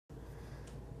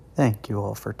Thank you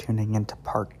all for tuning into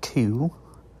part 2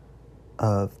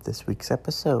 of this week's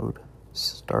episode.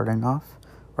 Starting off,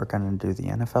 we're going to do the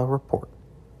NFL report.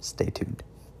 Stay tuned.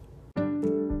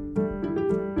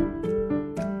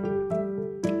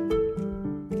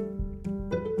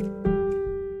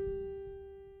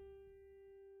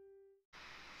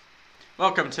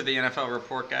 Welcome to the NFL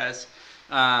report, guys.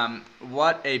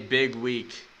 What a big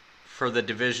week for the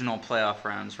divisional playoff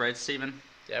rounds, right, Steven?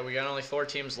 Yeah, we got only 4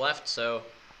 teams left, so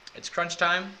it's crunch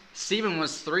time. Steven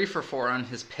was 3 for 4 on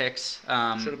his picks. Should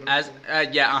have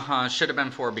been Should have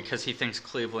been 4 because he thinks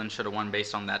Cleveland should have won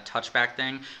based on that touchback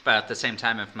thing. But at the same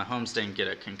time, if Mahomes didn't get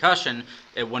a concussion,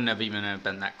 it wouldn't have even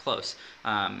been that close.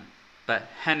 But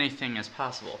anything is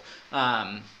possible.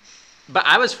 But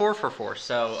I was 4 for 4,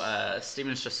 so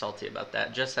Steven's just salty about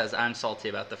that, just as I'm salty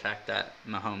about the fact that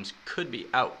Mahomes could be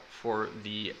out for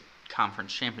the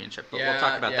conference championship. But we'll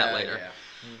talk about that later.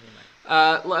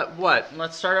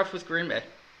 Let's start off with Green Bay.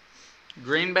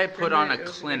 Green Bay put on a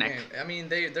clinic. I mean,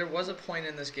 there was a point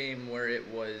in this game where it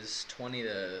was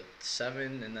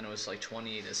 20-7, and then it was like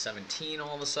 20-17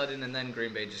 all of a sudden, and then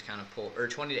Green Bay just kind of pulled, or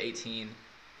 20-18,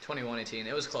 21-18.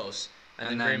 It was close.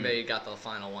 And then Green Bay got the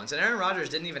final ones. And Aaron Rodgers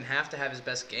didn't even have to have his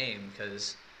best game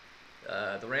because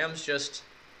the Rams just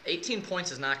 18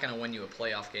 points is not going to win you a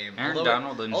playoff game.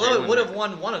 Although it would have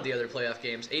won one of the other playoff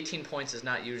games, 18 points is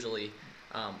not usually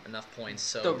enough points.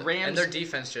 So the Rams and their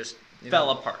defense just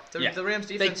fell apart. The Rams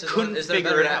defense is their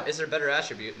better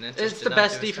attribute. And it's the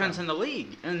best defense in the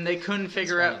league, and they couldn't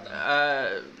figure out.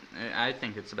 I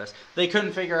think it's the best. They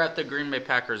couldn't figure out the Green Bay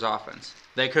Packers offense.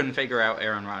 They couldn't figure out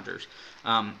Aaron Rodgers.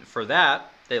 For that,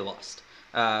 they lost.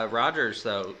 Rodgers,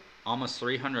 though, almost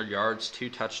 300 yards, 2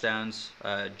 touchdowns.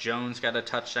 Jones got a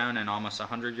touchdown and almost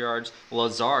 100 yards.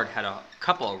 Lazard had a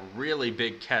couple of really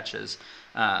big catches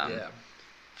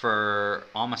for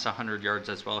almost 100 yards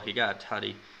as well. He got a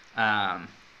tutty. I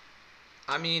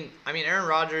mean, Aaron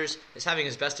Rodgers is having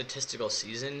his best statistical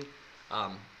season.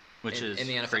 Which is in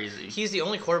the NFL. Crazy. He's the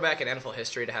only quarterback in NFL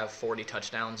history to have 40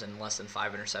 touchdowns and less than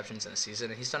 5 interceptions in a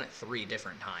season, and he's done it 3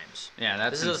 different times. Yeah,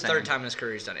 that's This is insane. the 3rd time in his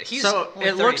career he's done it. So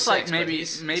it looks like maybe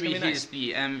he's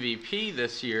the MVP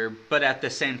this year, but at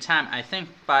the same time, I think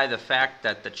by the fact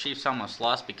that the Chiefs almost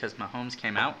lost because Mahomes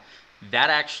came out, that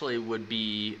actually would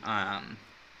be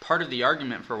part of the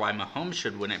argument for why Mahomes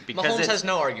should win it. Because Mahomes has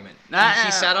no argument.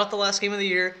 He sat out the last game of the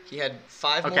year. He had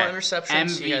 5 more interceptions.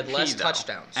 MVP, he had less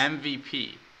touchdowns.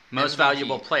 MVP. Most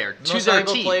valuable player. Most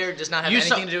valuable player does not have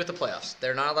anything to do with the playoffs.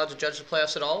 They're not allowed to judge the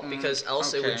playoffs at all because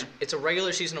else it's a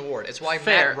regular season award. It's why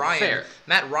Matt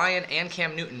Ryan and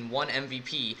Cam Newton won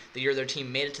MVP the year their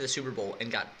team made it to the Super Bowl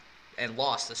and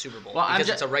lost the Super Bowl because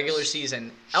it's a regular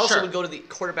season. Else it would go to the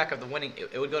quarterback of the winning.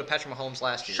 It would go to Patrick Mahomes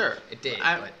last year. Sure, it did. It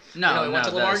went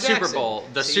to Lamar Jackson.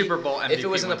 Super Bowl MVP. If it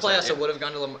was in the playoffs, it would have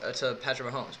gone to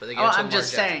Patrick Mahomes. But they gave it to Lamar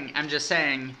Jackson. I'm just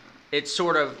saying. It's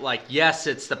sort of like, yes,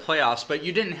 it's the playoffs, but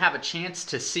you didn't have a chance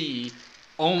to see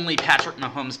only Patrick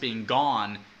Mahomes being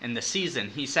gone in the season.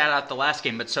 He sat out the last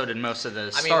game, but so did most of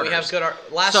the starters. I mean, we have good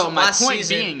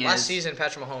last season,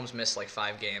 Patrick Mahomes missed like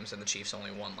 5 games, and the Chiefs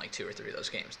only won like 2 or 3 of those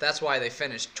games. That's why they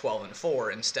finished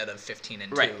 12-4 instead of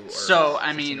 15-2. Right. So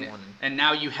I mean, and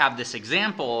now you have this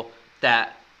example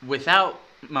that without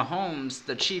Mahomes,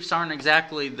 the Chiefs aren't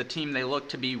exactly the team they look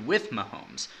to be with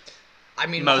Mahomes. I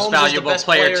mean, most Mahomes valuable is the best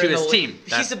player to his team.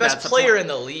 He's the best player in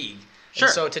the league. Sure.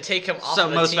 And so to take him off of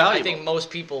the most team, valuable. I think most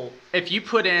people.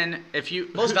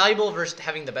 Most valuable versus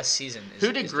having the best season.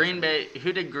 Who did Green Bay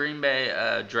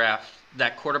draft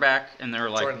that quarterback? And they're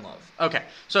like Jordan Love. Okay,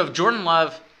 so if Jordan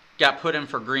Love got put in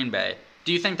for Green Bay,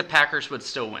 do you think the Packers would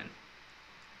still win?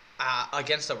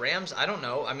 Against the Rams, I don't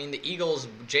know. I mean, the Eagles,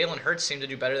 Jalen Hurts seemed to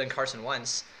do better than Carson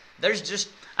Wentz.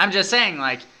 I'm just saying,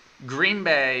 like Green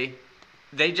Bay.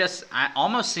 They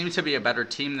almost seem to be a better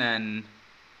team than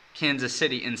Kansas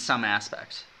City in some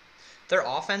aspects. Their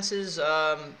offense is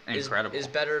incredible. Is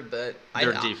better, but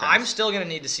I'm still going to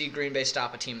need to see Green Bay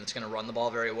stop a team that's going to run the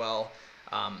ball very well.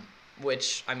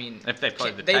 Which, I mean, if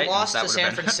they lost to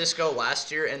San Francisco last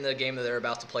year in the game that they're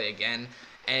about to play again.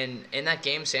 And in that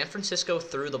game, San Francisco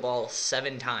threw the ball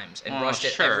 7 times and rushed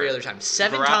it every other time.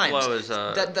 7 times. Is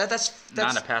that's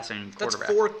not a passing quarterback.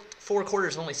 That's 4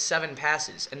 quarters, only 7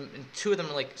 passes, and 2 of them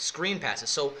are like screen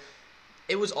passes. So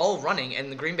it was all running,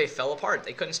 and the Green Bay fell apart.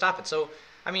 They couldn't stop it. So,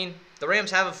 I mean, the Rams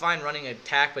have a fine running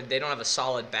attack, but they don't have a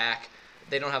solid back.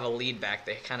 They don't have a lead back.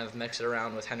 They kind of mix it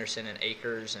around with Henderson and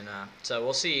Akers, and so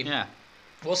we'll see. Yeah.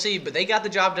 We'll see, but they got the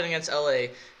job done against LA.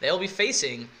 They'll be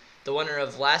facing the winner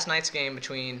of last night's game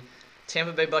between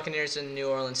Tampa Bay Buccaneers and New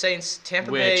Orleans Saints.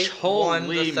 Tampa Bay won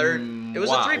the 3rd. It was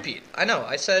a 3-peat. I know.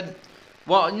 I said.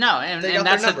 Well, no, and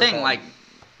that's the thing. Called. Like,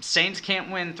 Saints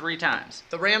can't win 3 times.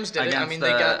 The Rams did it. I mean,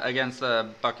 against the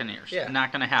Buccaneers. Yeah,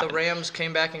 not going to happen. The Rams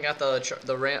came back and got the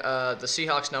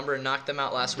Seahawks number and knocked them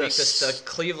out last week. The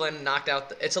Cleveland knocked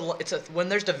out. When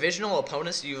there's divisional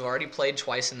opponents you've already played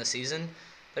twice in the season,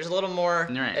 there's a little more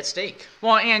at stake.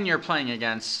 Well, and you're playing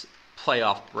against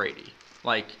playoff Brady.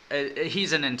 Like,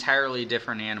 he's an entirely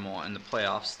different animal in the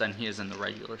playoffs than he is in the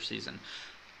regular season.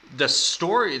 The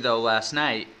story, though, last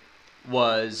night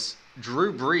was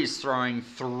Drew Brees throwing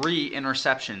 3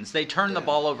 interceptions. They turned the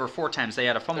ball over 4 times. They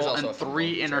had a fumble and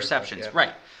 3 interceptions.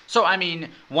 Right. So, I mean,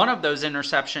 one of those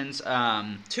interceptions...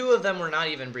 2 of them were not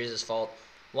even Brees' fault.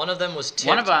 One of them was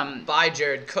tipped by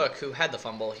Jared Cook, who had the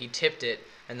fumble. He tipped it,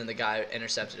 and then the guy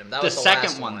intercepted him. That was the second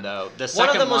last one, though. The one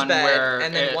second of them was one bad, where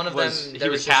and then one of them... he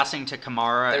was passing to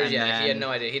Kamara. He had no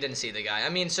idea. He didn't see the guy. I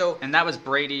mean, so... And that was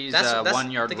Brady's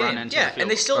 1-yard run into the field.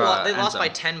 And they still lost by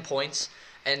 10 points.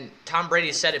 And Tom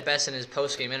Brady said it best in his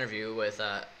post-game interview with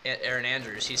Aaron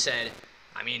Andrews. He said,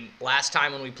 I mean, last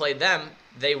time when we played them,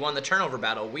 they won the turnover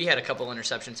battle. We had a couple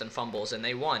interceptions and fumbles, and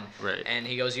they won. Right. And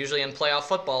he goes, usually in playoff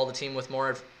football, the team with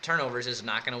more turnovers is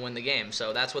not going to win the game.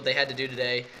 So that's what they had to do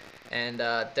today. And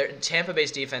Tampa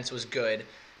Bay's defense was good.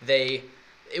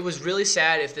 It was really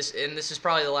sad and this is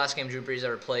probably the last game Drew Brees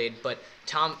ever played, but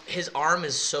his arm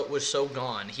was so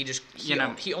gone. He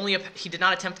did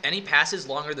not attempt any passes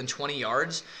longer than 20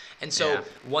 yards. And so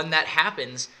when that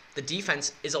happens, the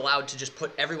defense is allowed to just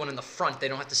put everyone in the front. They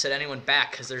don't have to set anyone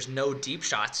back because there's no deep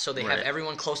shots. So they have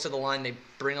everyone close to the line. They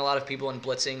bring a lot of people in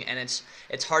blitzing, and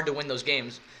it's hard to win those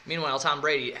games. Meanwhile, Tom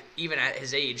Brady, even at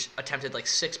his age, attempted like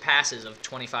 6 passes of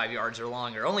 25 yards or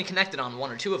longer, only connected on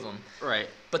 1 or 2 of them. Right.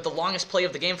 But the longest play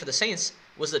of the game for the Saints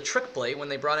was the trick play when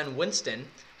they brought in Winston,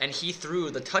 and he threw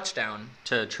the touchdown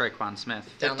to Tre'Quan Smith.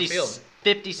 Down the field.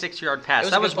 56-yard pass.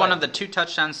 That was one of the 2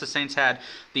 touchdowns the Saints had.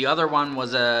 The other one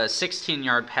was a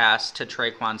 16-yard pass to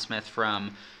Tre'Quan Smith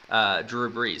from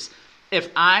Drew Brees. If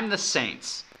I'm the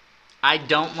Saints, I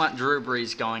don't want Drew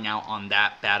Brees going out on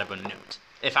that bad of a note.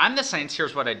 If I'm the Saints,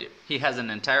 here's what I do. He has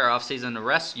an entire offseason to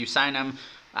rest. You sign him.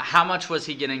 How much was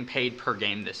he getting paid per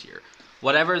game this year?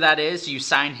 Whatever that is, you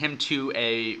sign him to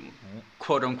a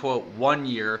quote-unquote 1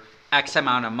 year X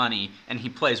amount of money, and he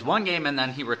plays 1 game and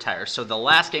then he retires. So the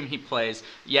last game he plays,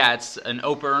 it's an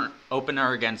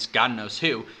opener against God knows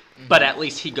who, but at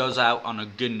least he goes out on a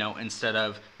good note instead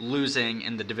of losing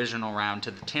in the divisional round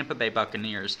to the Tampa Bay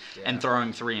Buccaneers and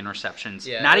throwing 3 interceptions.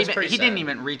 Yeah, he didn't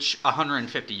even reach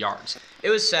 150 yards. It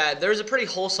was sad. There was a pretty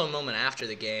wholesome moment after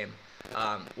the game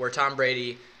where Tom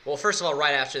Brady... Well, first of all,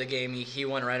 right after the game, he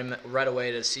went right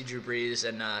away to see Drew Brees,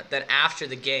 and then after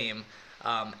the game,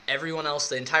 everyone else,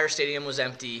 the entire stadium was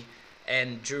empty,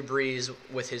 and Drew Brees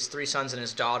with his 3 sons and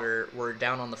his daughter were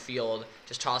down on the field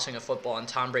just tossing a football, and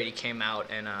Tom Brady came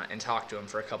out and talked to him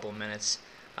for a couple of minutes,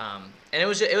 and it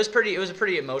was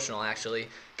pretty emotional actually,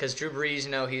 because Drew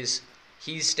Brees,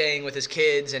 he's staying with his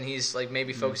kids, and he's like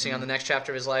maybe focusing on the next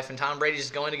chapter of his life, and Tom Brady's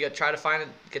going to get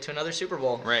to another Super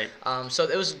Bowl. Right. So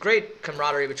it was great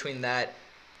camaraderie between that,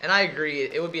 and I agree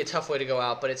it would be a tough way to go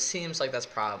out, but it seems like is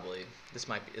probably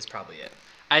it.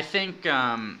 I think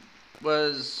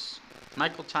was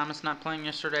Michael Thomas not playing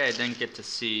yesterday? I didn't get to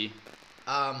see.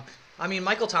 I mean,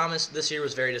 Michael Thomas this year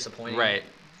was very disappointing. Right.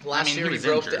 Last year he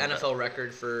broke the NFL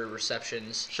record for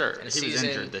receptions. Sure, in a he was season.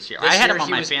 Injured this year. I had him on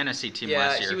my fantasy team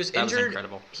last year. He was that injured. Was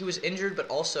incredible. He was injured, but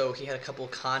also he had a couple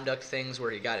conduct things where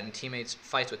he got in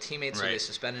fights with teammates, so they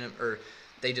suspended him, or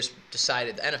they just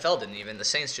decided, the NFL didn't even, the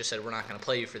Saints just said, we're not going to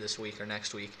play you for this week or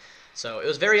next week. So it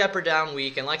was very up or down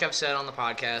week, and like I've said on the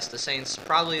podcast, the Saints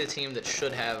probably the team that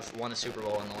should have won a Super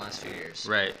Bowl in the last few years.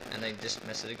 Right. And they just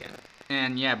missed it again.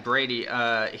 And Brady,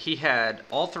 he had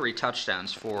all 3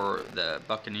 touchdowns for the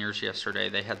Buccaneers yesterday.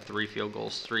 They had 3 field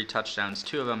goals, 3 touchdowns,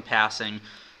 2 of them passing.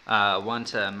 1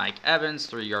 to Mike Evans,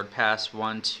 3-yard pass.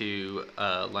 1 to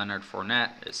Leonard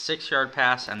Fournette, a 6-yard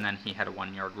pass, and then he had a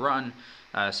 1-yard run.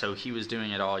 So he was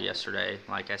doing it all yesterday.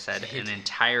 Like I said, an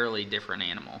entirely different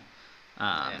animal. The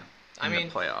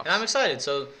playoffs. And I'm excited.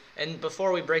 So, and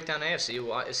before we break down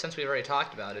AFC, since we've already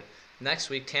talked about it, next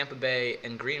week Tampa Bay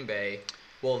and Green Bay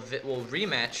will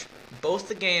rematch. Both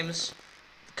the games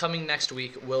coming next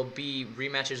week will be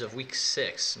rematches of Week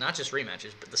 6. Not just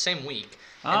rematches, but the same week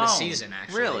in the season,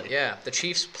 actually. Really? Yeah. The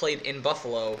Chiefs played in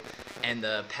Buffalo, and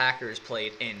the Packers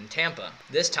played in Tampa.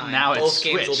 This time, both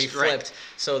games will be flipped,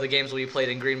 so the games will be played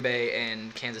in Green Bay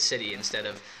and Kansas City instead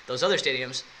of those other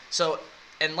stadiums. So,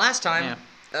 and last time...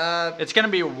 it's going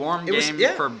to be a warm game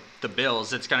for the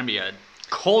Bills. It's going to be a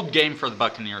cold game for the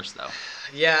Buccaneers, though.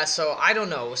 Yeah, so I don't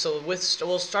know. So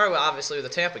we'll start with obviously with the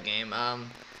Tampa game.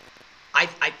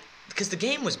 Because the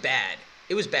game was bad.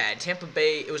 It was bad. Tampa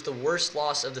Bay, it was the worst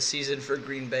loss of the season for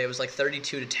Green Bay. It was like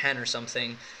 32-10 or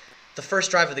something. The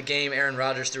first drive of the game, Aaron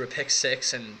Rodgers threw a pick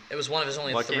six, and it was one of his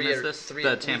only What three. game is this? Three The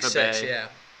week Tampa six, Bay. yeah.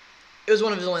 It was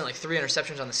one of his only like 3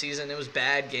 interceptions on the season. It was a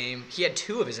bad game. He had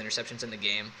 2 of his interceptions in the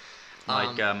game. Like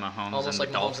Mahomes Almost and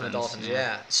like the Mahomes Dolphins. and the Dolphins,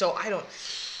 yeah. So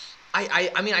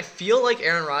I mean, I feel like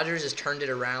Aaron Rodgers has turned it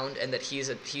around, and that he's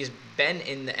been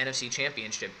in the NFC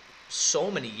Championship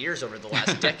so many years over the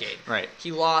last decade. Right.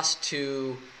 He lost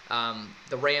to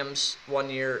the Rams one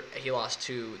year. He lost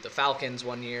to the Falcons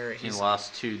one year. He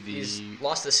lost to He's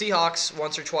lost to the Seahawks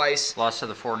once or twice. Lost to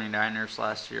the 49ers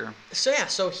last year. So yeah,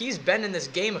 so he's been in this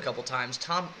game a couple times.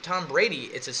 Tom Brady,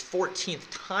 it's his 14th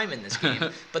time in this game,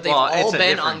 but they've Well, it's all a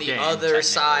been different on the game, other technically,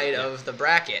 side yeah. of the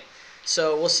bracket.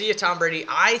 So we'll see if Tom Brady.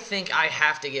 I think I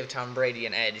have to give Tom Brady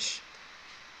an edge,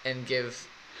 and give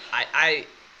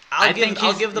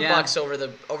I'll give the Bucks over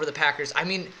the Packers. I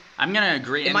mean, I'm gonna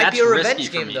agree. it and might that's be a risky revenge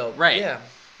for game me. though. Right. Yeah,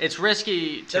 It's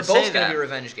risky to they're say both going that. to be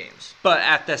revenge games. But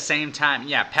at the same time,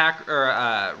 yeah,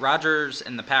 Rodgers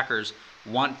and the Packers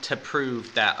want to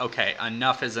prove that, okay,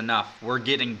 enough is enough. We're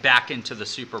getting back into the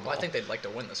Super Bowl. Well, I think they'd like to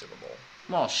win the Super Bowl.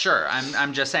 Well, sure.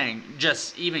 I'm just saying,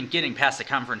 just even getting past the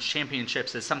conference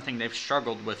championships is something they've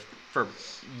struggled with for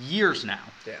years now.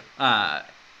 Yeah.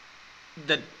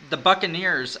 The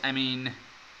Buccaneers, I mean,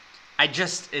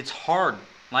 it's hard.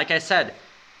 Like I said,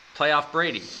 playoff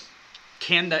Brady.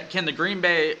 Can the Green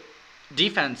Bay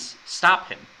defense stop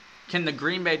him? Can the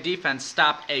Green Bay defense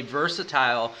stop a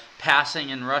versatile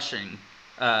passing and rushing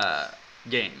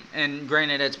game? And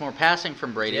granted, it's more passing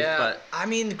from Brady, Yeah, but I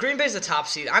mean, Green Bay's the top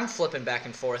seed. I'm flipping back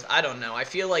and forth. I don't know. I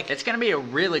feel like it's going to be a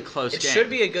really close it game. should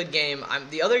be a good game.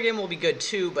 The other game will be good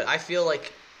too, but I feel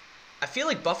like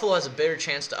Buffalo has a better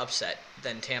chance to upset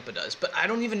than Tampa does. But I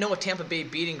don't even know if Tampa Bay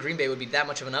beating Green Bay would be that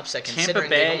much of an upset, considering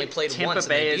they've only played once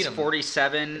and they beat them. Tampa Bay is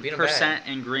 47%, 'em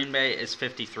and Green Bay is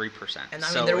 53%. And I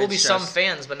mean, So there will be it's some just-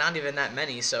 fans, but not even that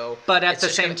many. So, But at it's the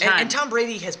just same gonna- time- and Tom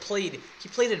Brady has played. He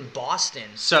played in Boston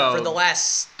So for the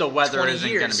last the weather 20 isn't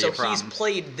years. gonna be So a problem. he's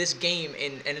played this game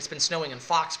and it's been snowing in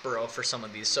Foxborough for some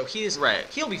of these. So Right.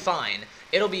 He'll be fine.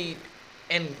 It'll be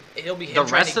him The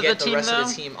trying rest to of the get the team, rest of though?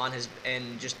 his team on his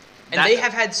and That- they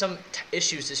have had some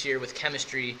issues this year with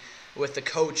chemistry with the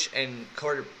coach and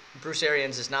Bruce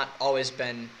Arians has not always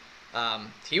been.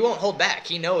 He won't hold back.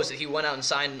 He knows that he went out and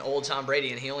signed an old Tom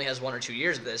Brady, and he only has 1 or 2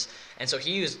 years of this. And so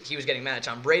he was getting mad at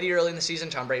Tom Brady early in the season.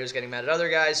 Tom Brady was getting mad at other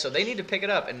guys. So they need to pick it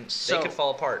up, and So- they could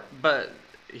fall apart. But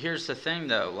here's the thing,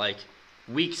 though. Like,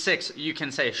 week 6, you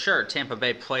can say, sure, Tampa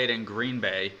Bay played in Green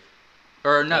Bay.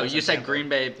 Or, no, That was you in said Tampa. Green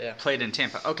Bay Yeah. played in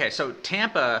Tampa. Okay, so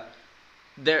Tampa,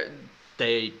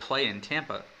 they play in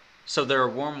Tampa. So they're a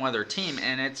warm weather team,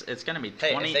 and it's going to be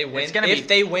 20. Hey, it's gonna be,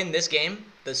 they win this game,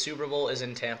 the Super Bowl is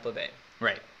in Tampa Bay.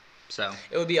 right. So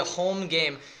It would be a home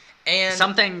game, and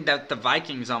something that the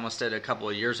Vikings almost did a couple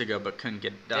of years ago, but couldn't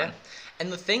get done. yeah.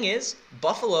 And the thing is,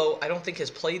 Buffalo, I don't think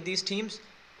has played these teams.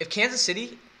 If Kansas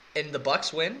City and the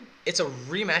Bucks win, it's a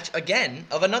rematch again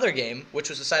of another game, which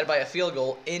was decided by a field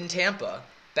goal in Tampa,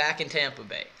 back in Tampa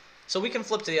Bay. So we can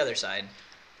flip to the other side.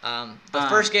 The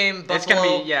first game, Buffalo, it's gonna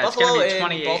be Buffalo it's gonna be and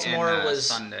 28 Baltimore and, was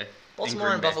Sunday. Baltimore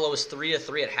in and Green Bay. Buffalo was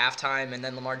 3-3 at halftime, and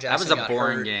then Lamar Jackson was a got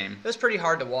boring hurt. game. It was pretty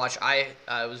hard to watch. I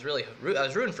was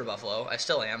rooting for Buffalo. I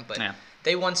still am, but Yeah.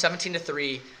 they won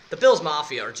 17-3. The Bills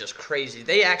Mafia are just crazy.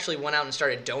 They actually went out and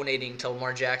started donating to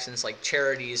Lamar Jackson's like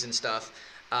charities and stuff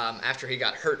after he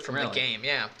got hurt from the Really? game.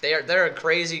 Yeah, they're a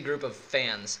crazy group of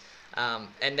fans.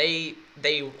 And they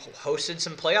hosted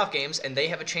some playoff games, and they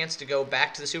have a chance to go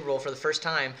back to the Super Bowl for the first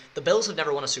time. The Bills have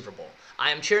never won a Super Bowl. I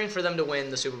am cheering for them to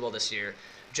win the Super Bowl this year,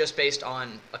 just based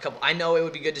on a couple. I know it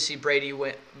would be good to see Brady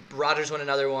win, Rodgers win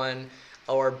another one,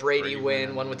 or Brady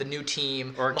win one with a new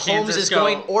team. Or Mahomes Kansas is go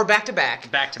going or back to back.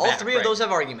 All back, three of right. those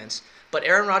have arguments. But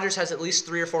Aaron Rodgers has at least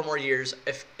 3 or 4 more years.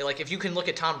 If you can look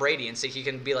at Tom Brady and say he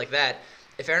can be like that.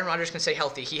 If Aaron Rodgers can stay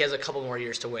healthy, he has a couple more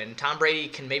years to win. Tom Brady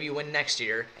can maybe win next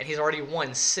year, and he's already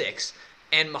won 6.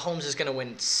 And Mahomes is going to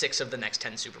win 6 of the next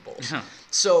 10 Super Bowls.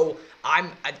 So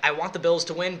I want the Bills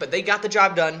to win, but they got the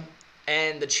job done.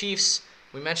 And the Chiefs,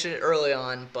 we mentioned it early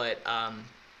on, but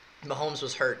Mahomes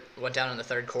was hurt, went down in the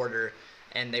third quarter,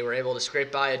 and they were able to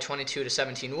scrape by a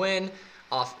 22-17 win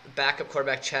off backup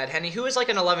quarterback Chad Henne, who is like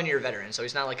an 11-year veteran, so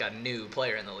he's not like a new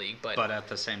player in the league. But at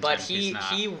the same time, But he's not.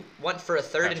 he went for a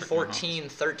 3rd and Patrick 14,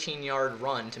 13-yard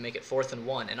run to make it 4th and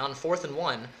 1. And on 4th and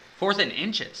 1, 4th in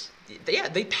inches.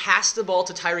 they passed the ball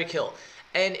to Tyreek Hill.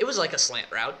 And it was like a slant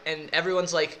route. And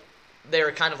everyone's like, they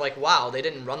were kind of like, wow, they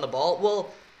didn't run the ball.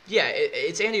 Well, yeah,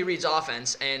 it's Andy Reid's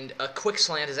offense, and a quick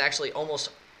slant is actually almost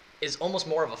is almost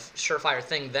more of a surefire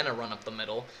thing than a run up the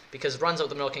middle, because runs up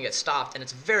the middle can get stopped, and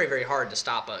it's very, very hard to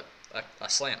stop a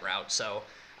slant route. So,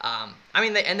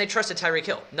 they trusted Tyreek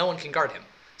Hill. No one can guard him.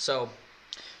 So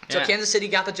Kansas City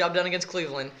got the job done against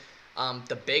Cleveland.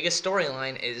 The biggest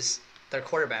storyline is their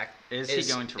quarterback. Is he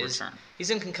going to return? He's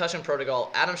in concussion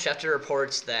protocol. Adam Schefter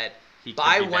reports that He could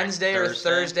by be back Wednesday or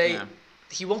Thursday, yeah.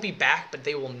 he won't be back, but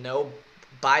they will know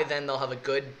by then. They'll have a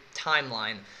good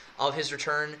timeline of his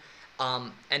return,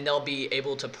 and they'll be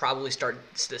able to probably start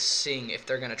seeing if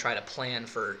they're going to try to plan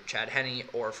for Chad Henne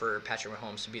or for Patrick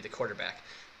Mahomes to be the quarterback.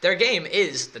 Their game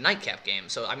is the nightcap game,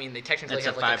 so they technically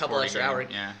have like a couple extra hours.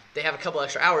 Yeah. They have a couple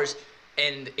extra hours.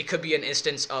 And it could be an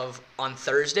instance of on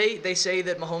Thursday they say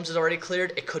that Mahomes is already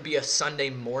cleared. It could be a Sunday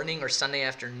morning or Sunday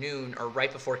afternoon or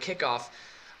right before kickoff.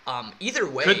 Either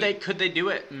way, could they do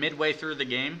it midway through the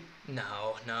game?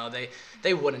 No,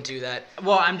 they wouldn't do that.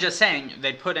 Well, I'm just saying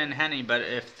they put in Henne, but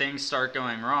if things start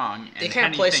going wrong, and they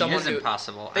can't play someone is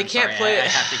impossible. They can't play. I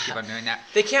have to keep on doing that.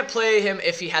 They can't play him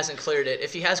if he hasn't cleared it.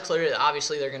 If he has cleared it,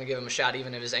 obviously they're going to give him a shot,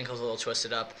 even if his ankle's a little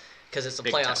twisted up. Because it's the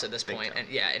playoffs at this point, and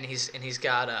he's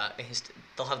got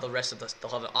they'll have the rest of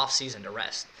they'll have an off season to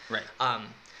rest. Right.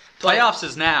 Playoffs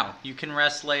is now. You can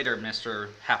rest later, Mr.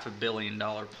 $500 million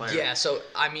player. Yeah. So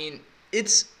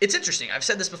it's interesting. I've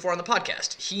said this before on the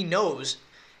podcast. He knows,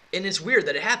 and it's weird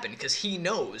that it happened because he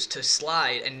knows to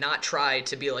slide and not try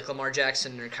to be like Lamar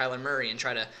Jackson or Kyler Murray and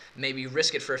try to maybe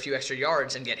risk it for a few extra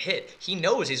yards and get hit. He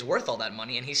knows he's worth all that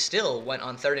money, and he still went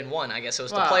on 3rd and 1. I guess it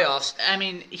was the playoffs.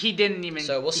 He didn't even.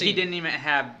 So we'll see. He didn't even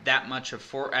have that much of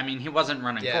he wasn't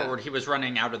running forward. He was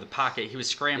running out of the pocket. He was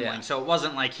scrambling. Yeah. So it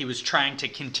wasn't like he was trying to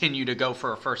continue to go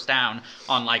for a first down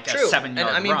on like True. a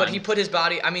 7-yard run. But he put his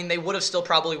body. They would have still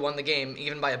probably won the game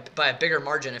even by a bigger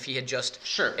margin if he had just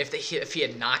if he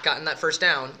had not gotten that first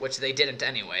down, which they didn't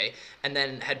anyway, and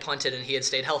then had punted and he had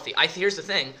stayed healthy. Here's the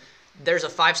thing. There's a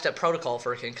 5-step protocol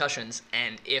for concussions,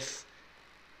 and if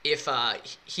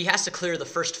he has to clear the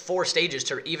first 4 stages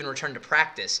to even return to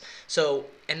practice. So,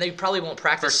 and they probably won't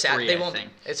practice Saturday. They won't.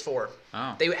 It's 4.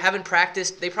 Oh. They haven't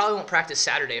practiced. They probably won't practice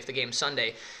Saturday if the game's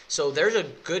Sunday. So there's a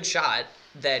good shot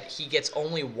that he gets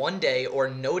only 1 day or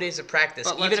no days of practice,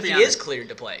 even if he is cleared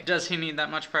to play. Does he need that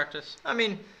much practice? It'll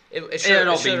be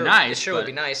nice. It sure would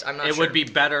be nice. I'm not sure. It would be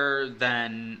better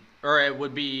than. Or it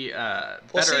would be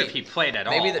better if he played at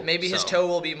all. Maybe his toe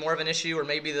will be more of an issue, or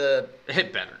maybe the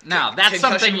hit better. Now that's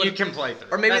something you can play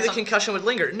through. Or maybe the concussion would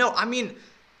linger. No,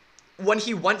 when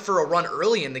he went for a run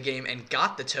early in the game and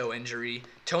got the toe injury,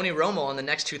 Tony Romo on the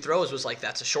next 2 throws was like,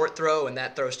 "That's a short throw, and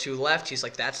that throw's too left." He's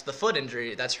like, "That's the foot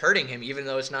injury. That's hurting him, even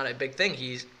though it's not a big thing."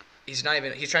 He's trying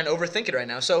to overthink it right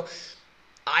now. So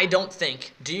I don't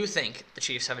think. Do you think the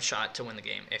Chiefs have a shot to win the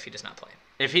game if he does not play?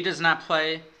 If he does not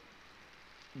play,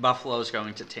 Buffalo's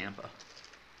going to Tampa.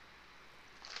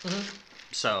 Mm-hmm.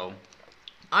 So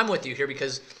I'm with you here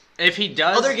because if he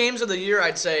does, other games of the year,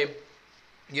 I'd say,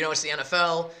 it's the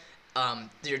NFL.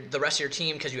 The rest of your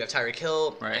team, because you have Tyreek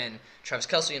Hill and Travis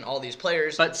Kelce and all these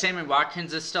players. But Sammy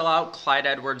Watkins is still out. Clyde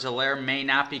Edwards-Helaire may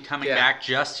not be coming back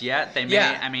just yet. They may.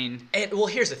 Yeah.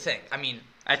 Here's the thing.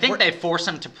 I think they force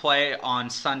him to play on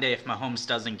Sunday if Mahomes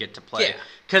doesn't get to play.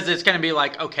 Because it's going to be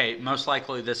like, okay, most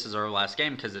likely this is our last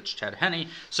game because it's Chad Henne,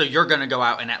 so you're going to go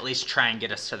out and at least try and get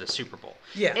us to the Super Bowl.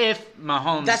 Yeah. If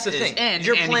Mahomes is in and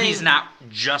he's not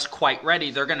just quite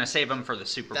ready, they're going to save him for the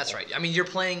Super Bowl. That's right. You're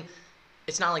playing –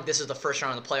 it's not like this is the first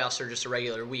round of the playoffs or just a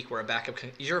regular week where a backup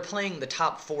 – you're playing the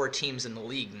top 4 teams in the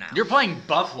league now. You're playing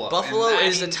Buffalo. Buffalo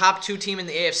is the top 2 team in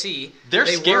the AFC. They're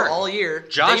scary. Were all year.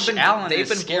 Josh Allen They've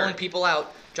been scary. blowing people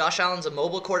out. Josh Allen's a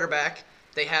mobile quarterback.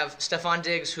 They have Stephon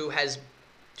Diggs,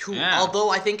 although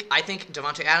I think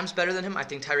Devontae Adams better than him. I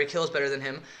think Tyreek Hill is better than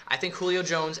him. I think Julio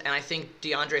Jones and I think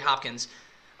DeAndre Hopkins.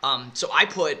 So I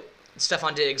put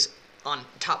Stephon Diggs on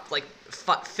top,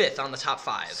 5th on the top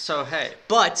 5. So hey,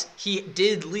 but he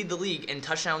did lead the league in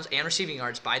touchdowns and receiving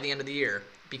yards by the end of the year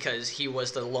because he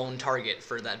was the lone target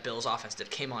for that Bills offense that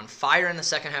came on fire in the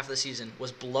second half of the season,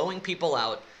 was blowing people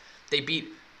out. They beat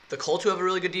the Colts, who have a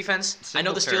really good defense. I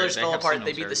know the Steelers fell apart.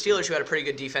 They beat the Steelers, who had a pretty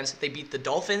good defense. They beat the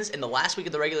Dolphins in the last week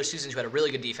of the regular season, who had a really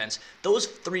good defense. Those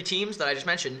 3 teams that I just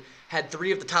mentioned had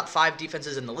 3 of the top 5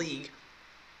 defenses in the league.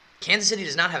 Kansas City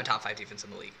does not have a top 5 defense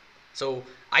in the league. So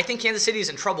I think Kansas City is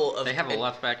in trouble. They have a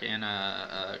left back and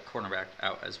a cornerback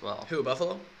out as well. Who,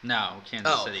 Buffalo? No,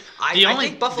 Kansas City. I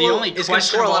think Buffalo is going to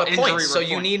score a lot of points, so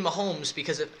you need Mahomes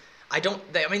because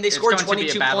they scored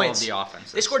 22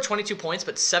 points. They scored 22 points,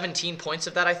 but 17 points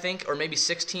of that, I think, or maybe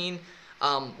 16,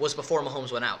 was before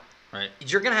Mahomes went out. Right.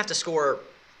 You're going to have to score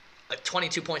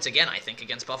 22 points again, I think,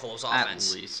 against Buffalo's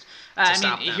offense. At least.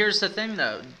 Here's the thing,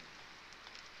 though.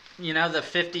 You know, the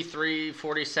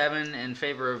 53-47 in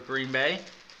favor of Green Bay,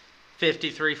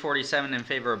 53-47 in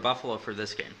favor of Buffalo for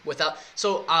this game. I've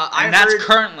that's heard,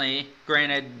 currently,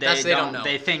 granted, they don't know.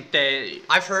 They think they.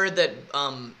 I've heard that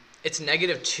it's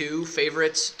 -2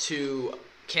 favorites to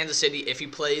Kansas City if he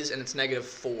plays, and it's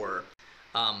 -4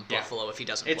 Buffalo if he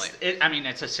doesn't play.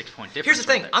 It's a 6-point difference. Here's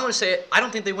the thing. Right I'm going to say it. I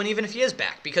don't think they win even if he is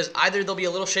back, because either they'll be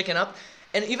a little shaken up,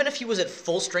 and even if he was at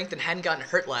full strength and hadn't gotten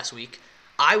hurt last week,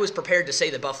 I was prepared to say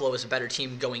that Buffalo is a better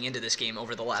team going into this game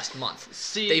over the last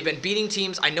month. They've been beating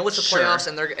teams. I know it's the playoffs,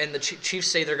 and the Chiefs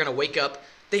say they're going to wake up.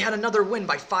 They had another win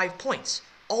by 5 points.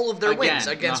 All of their wins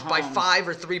against by 5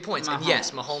 or 3 points. And yes,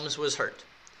 Mahomes was hurt.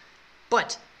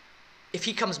 But if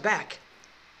he comes back,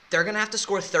 they're going to have to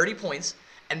score 30 points,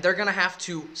 and they're going to have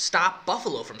to stop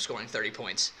Buffalo from scoring 30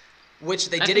 points, which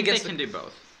they did against. They can do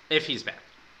both if he's back.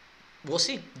 We'll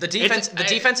see. The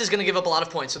defense is going to give up a lot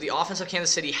of points, so the offense of Kansas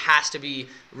City has to be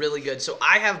really good. So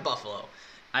I have Buffalo.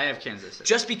 I have Kansas City.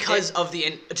 Just because of the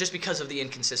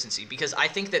inconsistency. Because I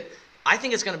think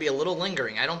it's going to be a little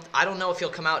lingering. I don't know if he'll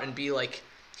come out and be like,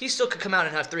 he still could come out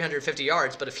and have 350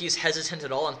 yards, but if he's hesitant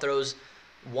at all and throws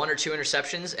 1 or 2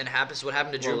 interceptions and happens what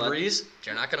happened to Drew Brees,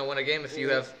 you're not going to win a game if you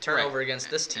have turnover against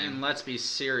this team. And let's be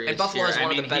serious. And Buffalo has one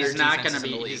of the better defenses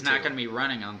in the league. He's not going to be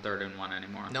running on 3rd and 1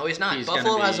 anymore. No, he's not.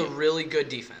 Buffalo has a really good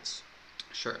defense.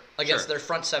 Sure. Their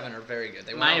front 7 are very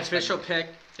good. My official pick,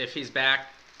 if he's back,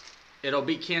 it'll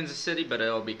be Kansas City, but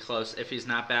it'll be close. If he's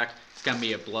not back, it's going to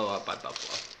be a blowout by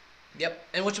Buffalo. Yep,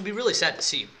 and which would be really sad to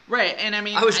see. Right, and I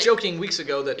mean... I was joking weeks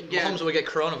ago that Mahomes would get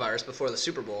coronavirus before the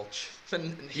Super Bowl.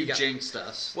 And he jinxed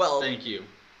us. Well... Thank you.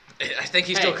 I think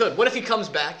he still could. What if he comes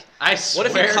back? I swear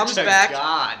What if he comes back,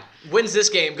 God. wins this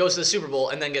game, goes to the Super Bowl,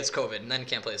 and then gets COVID, and then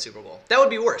can't play the Super Bowl? That would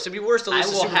be worse. It'd be worse to lose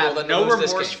the Super Bowl than to lose this game. I will have no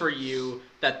remorse for you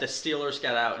that the Steelers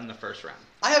got out in the first round.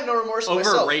 I have no remorse for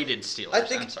myself. Overrated Steelers. I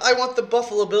think I want the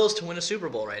Buffalo Bills to win a Super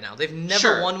Bowl right now. They've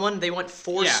never won one. They went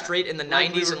 4 straight in the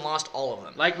 90s and lost all of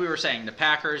them. Like we were saying, the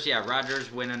Packers,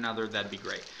 Rodgers win another, that'd be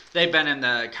great. They've been in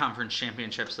the conference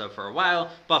championships, though, for a while.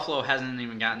 Buffalo hasn't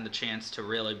even gotten the chance to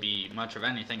really be much of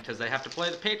anything because they have to play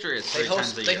the Patriots three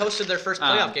times a year. They hosted their first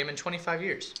playoff game in 25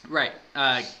 years. Right.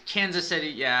 Kansas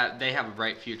City, they have a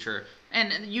bright future.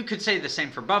 And you could say the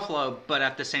same for Buffalo, but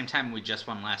at the same time, we just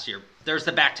won last year. There's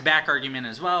the back-to-back argument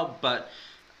as well,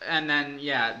 and then,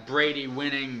 Brady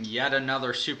winning yet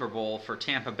another Super Bowl for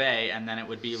Tampa Bay, and then it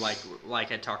would be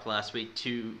like I talked last week,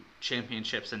 2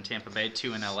 championships in Tampa Bay,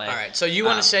 2 in LA. All right, so you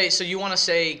want to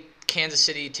say Kansas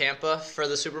City, Tampa for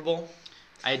the Super Bowl?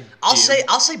 I'll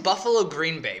say Buffalo,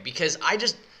 Green Bay, because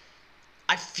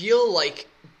I feel like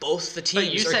both the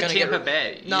teams are going to get. Tampa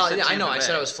Bay. No, I know. I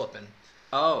said I was flipping.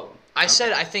 Oh. I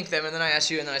said I think them, and then I asked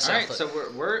you, and then I said all right, so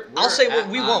we're I'll say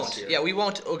we won't. Here. Yeah, we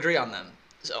won't agree on them.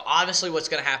 So obviously, what's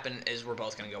going to happen is we're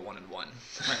both going to go 1-1.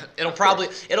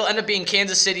 Right. It'll end up being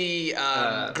Kansas City,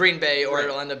 Green Bay, or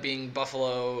it'll end up being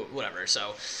Buffalo, whatever.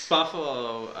 So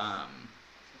Buffalo,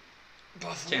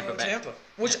 Tampa Bay.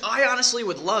 Which I honestly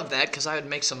would love that because I would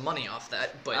make some money off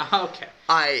that. But okay.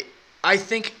 I just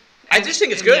think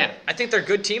it's good. Yeah. I think they're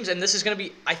good teams, and this is going to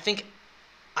be.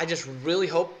 I just really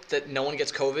hope that no one gets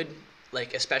COVID,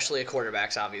 like especially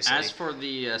quarterbacks, obviously. As for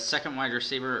the second wide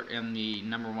receiver and the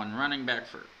number 1 running back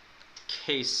for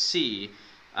KC,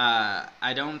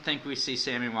 I don't think we see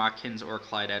Sammy Watkins or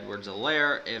Clyde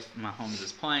Edwards-Helaire if Mahomes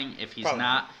is playing. If he's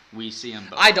not, we see him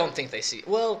both. I don't think they see.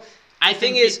 Well, I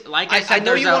think is, like I said, I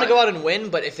know you want to go out and win,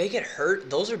 but if they get hurt,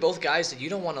 those are both guys that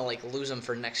you don't want to lose them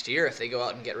for next year if they go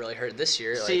out and get really hurt this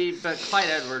year. See, but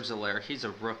Clyde Edwards-Helaire, he's a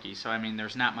rookie, so I mean,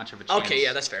 there's not much of a chance. Okay,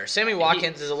 yeah, that's fair. Sammy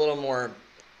Watkins is a little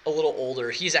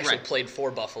older. He's actually played for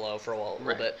Buffalo for a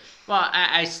little bit. Well,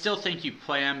 I still think you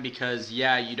play him because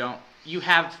you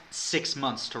have 6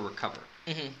 months to recover.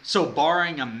 Mm-hmm. So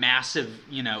barring a massive,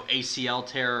 ACL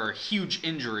tear or huge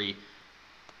injury,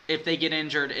 if they get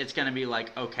injured, it's going to be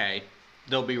like, okay,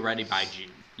 they'll be ready by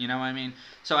June. You know what I mean?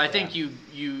 So I think you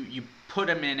put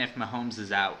him in if Mahomes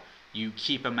is out. You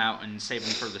keep him out and save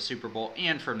him for the Super Bowl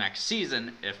and for next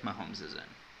season if Mahomes is in.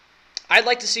 I'd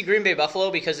like to see Green Bay Buffalo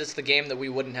because it's the game that we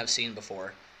wouldn't have seen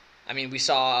before. I mean, we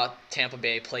saw Tampa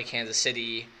Bay play Kansas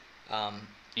City.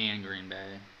 And Green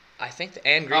Bay. I think,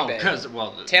 and Green Bay.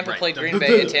 Tampa played Green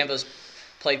Bay and Tampa's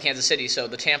played Kansas City, so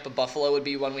the Tampa-Buffalo would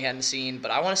be one we hadn't seen. But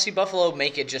I want to see Buffalo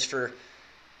make it just for...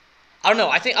 I don't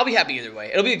know. I think I'll be happy either way.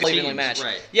 It'll be a good evenly match.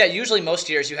 Right. Yeah, usually most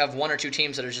years you have 1 or 2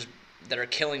 teams that are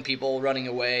killing people, running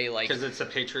away. Because it's the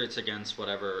Patriots against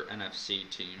whatever NFC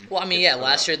team. Well, I mean,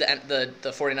 last year the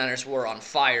 49ers were on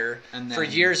fire. And then, for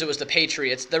years it was the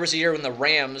Patriots. There was a year when the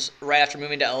Rams, right after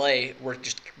moving to LA, were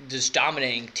just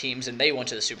dominating teams, and they went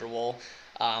to the Super Bowl.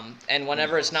 And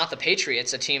whenever it's not the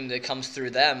Patriots, a team that comes through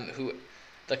them, who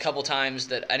the couple times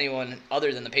that anyone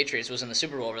other than the Patriots was in the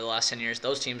Super Bowl over the last 10 years,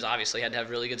 those teams obviously had to have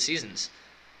really good seasons.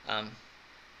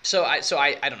 So I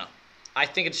don't know. I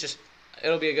think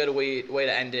it'll be a good way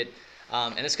to end it.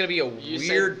 And it's going to be a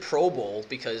weird Pro Bowl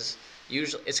because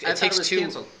usually it takes two.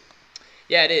 Canceled.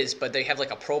 Yeah, it is, but they have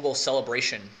like a Pro Bowl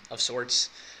celebration of sorts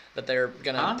that they're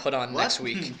going to put on next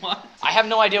week. What? I have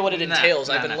no idea what it entails.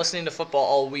 No, I've been listening to football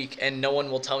all week, and no one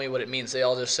will tell me what it means. They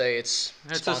all just say it's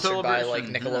sponsored by like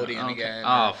Nickelodeon again.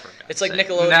 Oh, for God's it's like sake.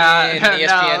 Nickelodeon,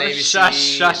 ESPN, no,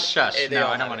 ABC. Shush. No,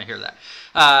 I don't want to hear that.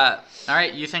 All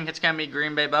right, you think it's going to be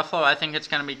Green Bay Buffalo? I think it's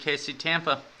going to be KC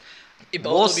Tampa.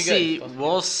 We'll see.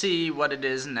 We'll see what it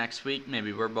is next week.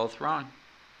 Maybe we're both wrong.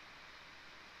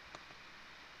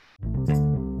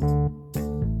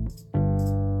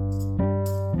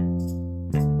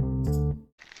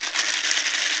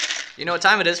 You know what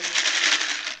time it is?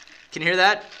 Can you hear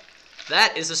that?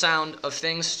 That is the sound of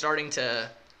things starting to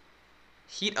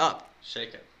heat up.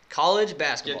 Shake it. College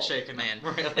basketball. Get shaken, man.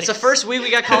 Really? It's the first week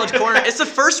we got college corner. It's the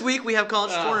first week we have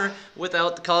college corner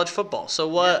without the college football. So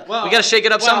what? We got to shake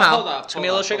it up somehow. It's gonna be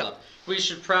a little shake up. We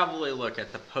should probably look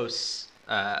at the posts.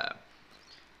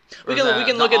 We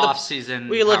can look at the off-season.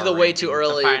 We can look at the way too rankings,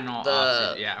 early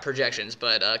the projections.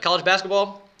 But college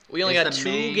basketball, we only got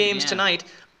two games tonight.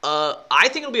 I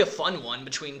think it'll be a fun one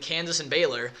between Kansas and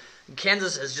Baylor.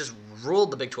 Kansas has just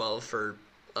ruled the Big 12 for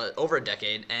over a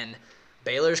decade, and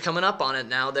Baylor's coming up on it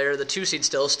now. They're the 2 seed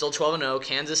still 12-0.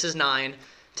 Kansas is 9,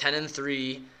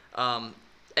 10-3.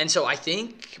 And so I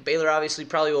think Baylor obviously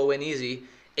probably will win easy.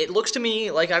 It looks to me,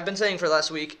 like I've been saying for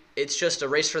last week, it's just a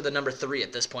race for the number 3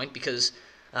 at this point because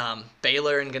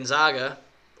Baylor and Gonzaga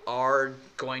are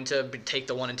going to take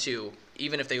the 1 and 2.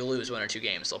 Even if they lose 1 or 2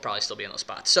 games, they'll probably still be in those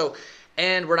spots. So,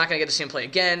 and we're not going to get to see them play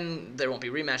again. There won't be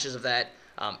rematches of that.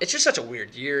 It's just such a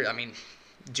weird year. I mean,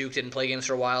 Duke didn't play games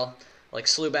for a while. Like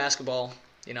SLU basketball,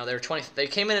 they were They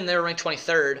came in and they were ranked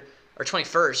 23rd or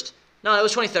 21st. No, it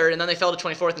was 23rd, and then they fell to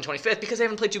 24th and 25th because they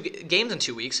haven't played 2 games in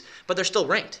 2 weeks. But they're still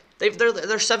ranked. They're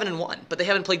 7-1, but they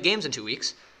haven't played games in 2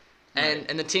 weeks.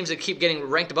 And the teams that keep getting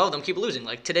ranked above them keep losing.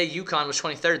 Like today, UConn was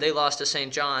 23rd. They lost to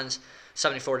St. John's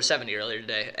 74-70 earlier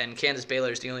today, and Kansas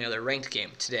Baylor is the only other ranked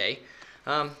game today.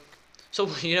 So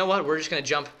you know what? We're just gonna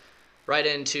jump right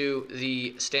into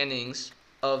the standings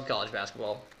of college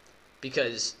basketball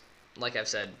because, like I've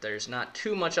said, there's not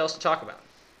too much else to talk about.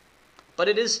 But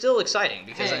it is still exciting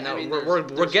because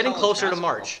we're getting closer to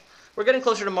March. We're getting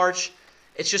closer to March.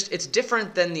 It's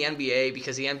different than the NBA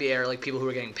because the NBA are like people who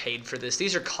are getting paid for this.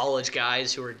 These are college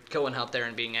guys who are going out there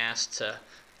and being asked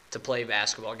to play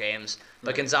basketball games.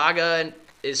 But Gonzaga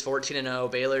is 14-0,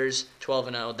 Baylor's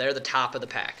 12-0. They're the top of the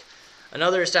pack.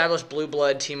 Another established blue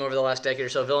blood team over the last decade or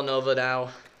so, Villanova now,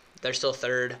 they're still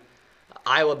 3rd.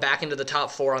 Iowa back into the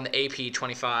top 4 on the AP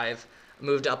 25,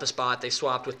 moved up a spot. They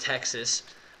swapped with Texas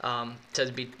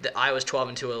to beat Iowa's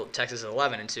 12-2, Texas is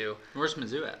 11-2. Where's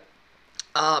Mizzou at?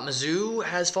 Mizzou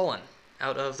has fallen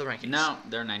out of the rankings. No,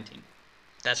 they're 19.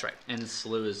 That's right. And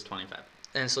SLU is 25.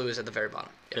 And SLU is at the very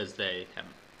bottom. Because they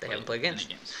haven't played games.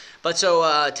 But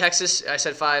so Texas, I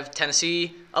said 5.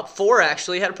 Tennessee up 4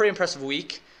 actually, had a pretty impressive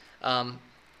week.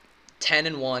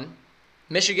 10-1.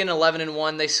 Michigan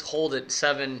 11-1. They hold at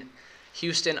 7.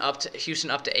 Houston up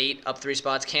to 8, up 3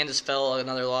 spots. Kansas fell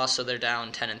another loss, so they're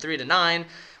down 10-3 to 9.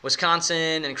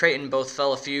 Wisconsin and Creighton both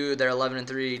fell a few. They're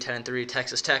 11-3, 10-3.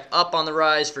 Texas Tech up on the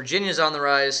rise. Virginia's on the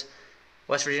rise.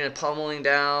 West Virginia pummeling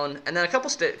down. And then a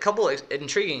couple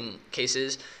intriguing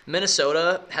cases.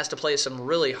 Minnesota has to play some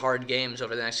really hard games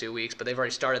over the next few weeks, but they've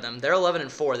already started them. They're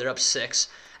 11-4. They're up 6.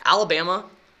 Alabama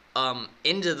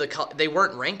they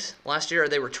weren't ranked last year, or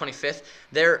they were 25th.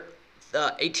 They're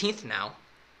 18th now.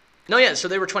 No, yeah, so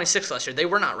they were 26th last year. They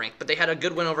were not ranked, but they had a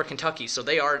good win over Kentucky, so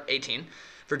they are 18.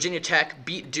 Virginia Tech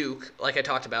beat Duke, like I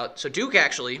talked about. So Duke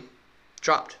actually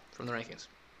dropped from the rankings.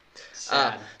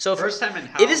 Sad. So first time in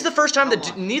it is the first time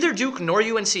that neither Duke nor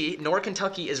UNC nor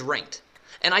Kentucky is ranked.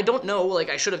 And I don't know, like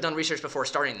I should have done research before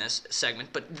starting this segment,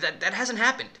 but that hasn't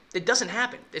happened. It doesn't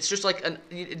happen. It's just like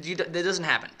it doesn't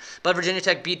happen. But Virginia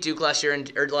Tech beat Duke last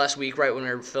week, right when we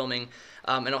were filming,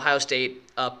 and Ohio State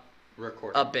up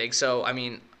big. So I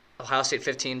mean, Ohio State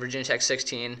 15, Virginia Tech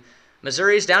 16,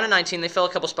 Missouri's down to 19. They fell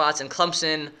a couple spots, and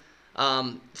Clemson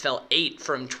fell 8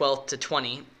 from 12th to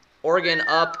 20. Oregon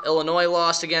up, Illinois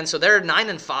lost again, so they're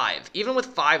 9-5. Even with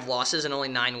 5 losses and only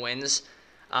 9 wins.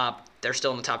 They're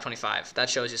still in the top 25. That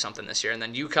shows you something this year. And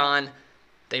then UConn,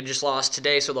 they just lost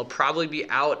today, so they'll probably be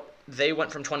out. They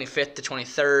went from 25th to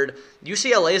 23rd.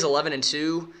 UCLA is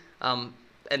 11-2,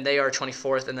 and they are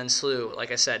 24th. And then SLU,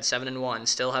 like I said, 7-1.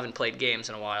 Still haven't played games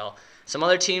in a while. Some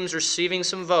other teams receiving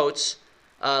some votes.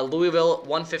 Louisville,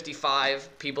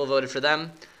 155 people voted for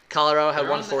them. Colorado had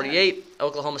They're on the 148.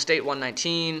 Oklahoma State,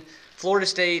 119. Florida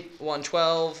State,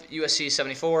 112. USC,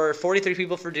 74. 43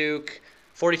 people for Duke.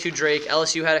 42 Drake.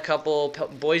 LSU had a couple.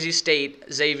 Boise State,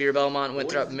 Xavier, Belmont,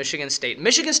 Winthrop, Michigan State.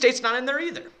 Michigan State's not in there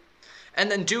either. And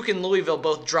then Duke and Louisville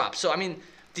both dropped. So, I mean,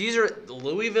 these are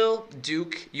Louisville,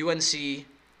 Duke, UNC,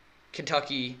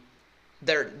 Kentucky.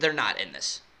 They're not in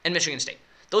this. And Michigan State.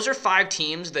 Those are 5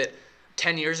 teams that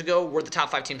 10 years ago were the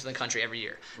top 5 teams in the country every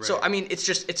year. Right. So, I mean,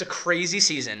 it's a crazy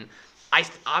season.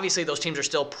 Obviously, those teams are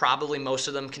still probably most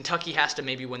of them. Kentucky has to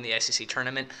maybe win the SEC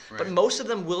tournament. Right. But most of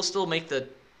them will still make the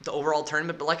overall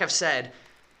tournament. But like I've said,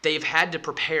 they've had to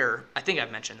prepare. I think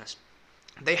I've mentioned this.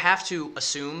 They have to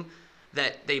assume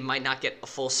that they might not get a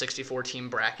full 64-team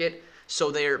bracket.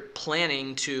 So they're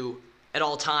planning to, at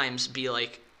all times, be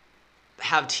like,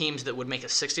 have teams that would make a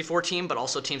 64 team, but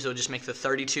also teams that would just make the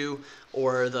 32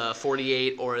 or the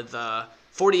 48 or the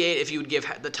 48 if you would give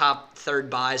the top third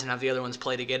buys and have the other ones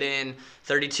play to get in.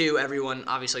 32, everyone,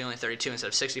 obviously only 32 instead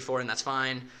of 64, and that's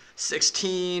fine.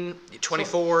 16,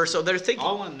 24. So they're thinking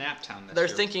all in Naptown this They're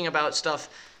year. Thinking about stuff.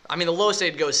 I mean, the lowest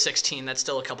they'd go is 16. That's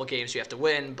still a couple games you have to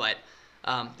win, but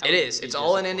it is. It's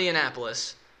all in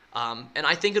Indianapolis, and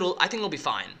I think it'll be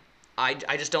fine. I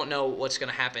just don't know what's going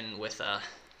to happen with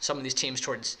some of these teams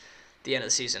towards the end of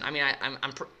the season. I mean,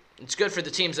 it's good for the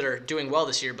teams that are doing well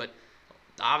this year, but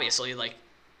obviously, like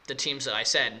the teams that I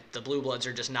said, the Blue Bloods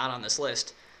are just not on this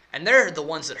list, and they're the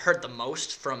ones that hurt the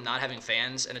most from not having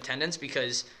fans in attendance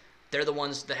because they're the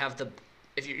ones that have the.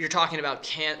 If you're talking about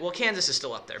Kansas is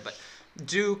still up there, but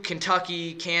Duke,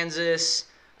 Kentucky, Kansas,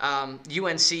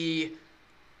 UNC.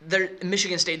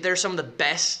 Michigan State, they're some of the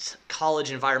best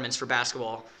college environments for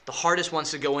basketball. The hardest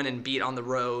ones to go in and beat on the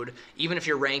road. Even if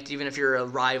you're ranked, even if you're a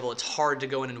rival, it's hard to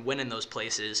go in and win in those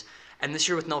places. And this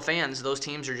year with no fans, those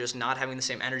teams are just not having the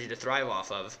same energy to thrive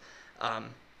off of.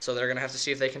 So they're going to have to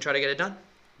see if they can try to get it done.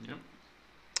 Yep.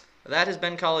 That has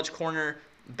been College Corner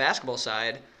basketball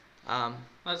side.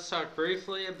 Let's talk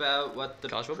briefly about what the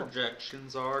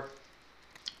projections are.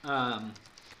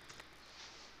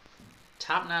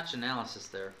 Top-notch analysis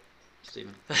there,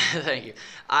 Stephen. Thank you.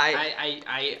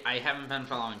 I haven't been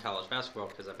following college basketball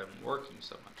because I've been working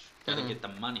so much. Got to get the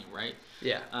money, right?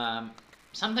 Yeah.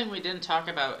 Something we didn't talk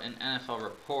about in NFL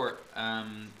Report,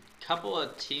 couple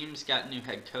of teams got new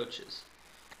head coaches.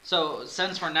 So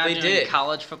since we're not doing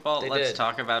college football, let's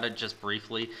talk about it just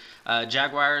briefly.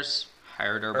 Jaguars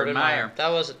hired Urban Meyer. That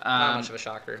was not much of a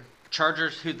shocker.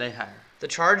 Chargers, who'd they hire? The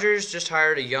Chargers just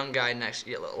hired a young guy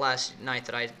last night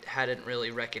that I hadn't really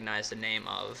recognized the name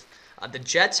of. The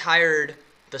Jets hired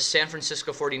the San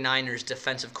Francisco 49ers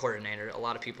defensive coordinator. A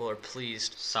lot of people are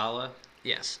pleased. Saleh?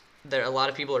 Yes. A lot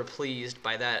of people are pleased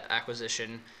by that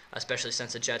acquisition, especially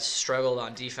since the Jets struggled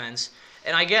on defense.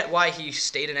 And I get why he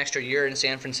stayed an extra year in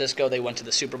San Francisco. They went to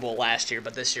the Super Bowl last year,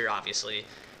 but this year, obviously,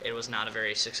 it was not a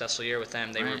very successful year with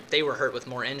them. They were hurt with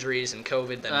more injuries and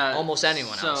COVID than almost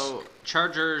anyone else. So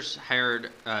Chargers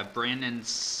hired Brandon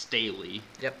Staley.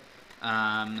 Yep.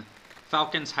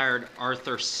 Falcons hired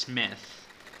Arthur Smith.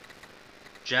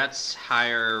 Jets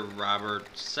hire Robert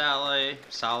Saleh.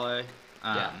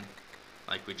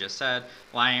 Like we just said.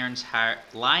 Lions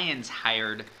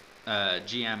hired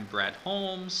GM Brett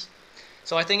Holmes.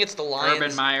 So I think it's the Lions.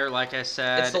 Urban Meyer, like I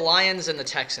said. It's the Lions and the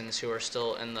Texans who are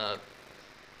still in the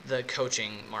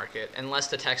coaching market, unless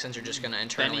the Texans are just going to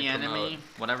internally promote.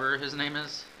 Whatever his name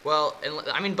is. Well,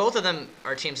 I mean, both of them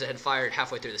are teams that had fired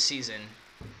halfway through the season.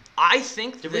 I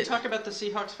think. Did we talk about the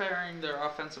Seahawks firing their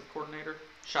offensive coordinator,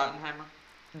 Schottenheimer?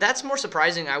 That's more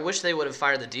surprising. I wish they would have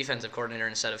fired the defensive coordinator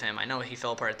instead of him. I know he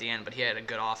fell apart at the end, but he had a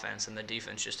good offense, and the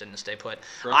defense just didn't stay put.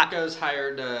 Broncos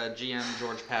hired GM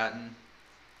George Patton.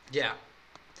 Yeah,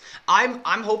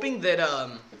 I'm hoping that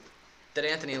that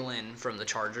Anthony Lynn from the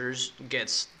Chargers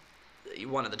gets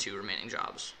one of the 2 remaining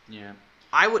jobs. Yeah.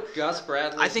 I would. Gus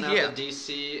Bradley's now the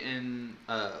DC in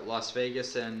Las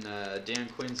Vegas, and Dan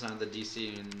Quinn's now the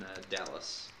DC in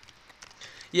Dallas.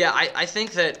 Yeah, I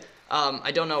think that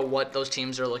I don't know what those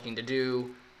teams are looking to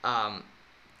do,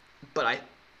 but I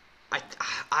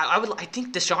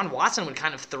think Deshaun Watson would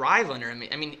kind of thrive under him.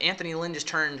 I mean, Anthony Lynn just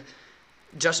turned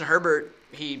Justin Herbert.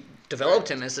 He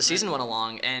developed him as the season went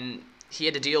along, and he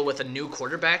had to deal with a new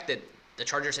quarterback that the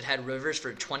Chargers had Rivers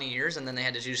for 20 years, and then they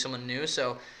had to do someone new.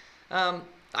 So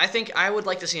I think I would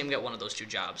like to see him get one of those 2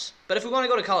 jobs. But if we want to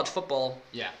go to college football,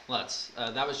 yeah, let's.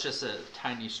 That was just a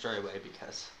tiny strayway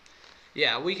because.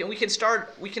 Yeah, we can start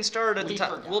at the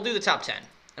top. We'll do the top 10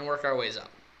 and work our ways up.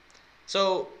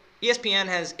 So ESPN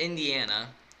has Indiana,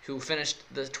 who finished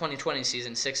the 2020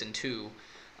 season 6-2,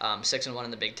 6-1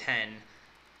 in the Big Ten.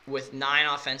 with 9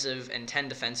 offensive and 10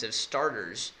 defensive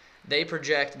starters. They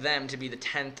project them to be the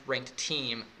 10th ranked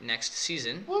team next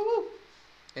season. Woo woo.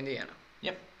 Indiana.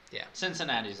 Yep. Yeah.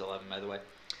 Cincinnati's 11, by the way.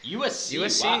 USC.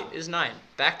 USC wow. is 9.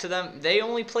 Back to them. They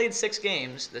only played 6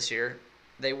 games this year.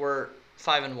 They were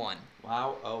 5-1.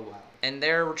 Wow. Oh wow. And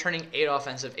they're returning 8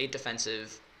 offensive, 8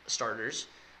 defensive starters.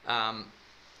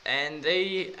 And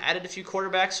they added a few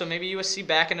quarterbacks, so maybe USC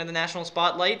back into the national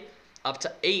spotlight. Up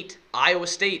to 8. Iowa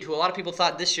State, who a lot of people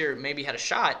thought this year maybe had a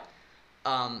shot,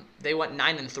 they went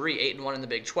 9-3, 8-1 in the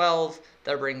Big 12.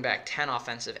 They're bringing back 10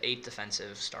 offensive, 8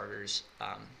 defensive starters.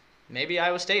 Maybe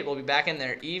Iowa State will be back in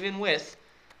there, even with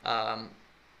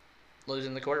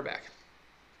losing the quarterback.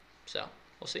 So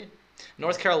we'll see.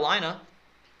 North Carolina,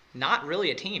 not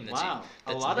really a team that's, Wow.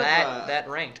 that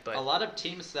ranked, but A lot of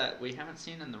teams that we haven't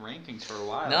seen in the rankings for a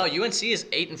while. no, UNC is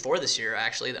 8-4 this year.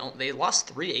 Actually, they lost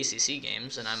 3 ACC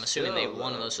games, and I'm assuming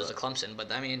one of those was to Clemson.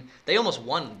 But I mean, they almost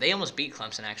won. They almost beat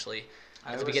Clemson actually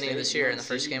at the beginning of this year in the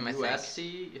first game. I think.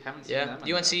 USC, you haven't seen Yeah, them.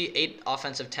 in UNC there. 8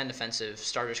 offensive, 10 defensive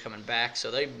starters coming back,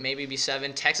 so they maybe be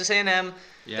 7. Texas A&M,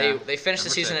 Yeah, they finished the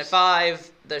number season 6. at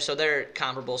 5. They're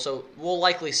comparable. So we'll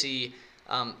likely see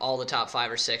all the top 5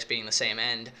 or 6 being the same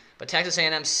end. But Texas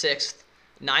A&M 6th,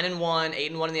 9-1,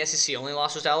 8-1 in the SEC. Only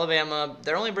loss was to Alabama.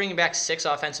 They're only bringing back 6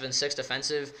 offensive and 6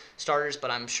 defensive starters,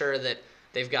 but I'm sure that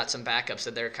they've got some backups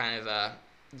that they're kind of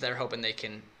they're hoping they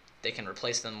can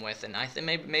replace them with, and I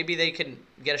think maybe they can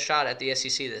get a shot at the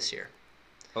SEC this year.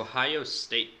 Ohio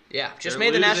State. Yeah, just They're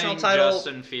made the national losing title.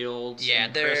 Justin Fields, Yeah,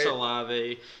 and Chris they're-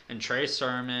 Olave, and Trey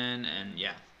Sermon, and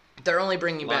yeah, They're only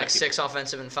bringing A lot of back 6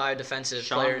 offensive and 5 defensive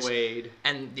Sean players. Wade.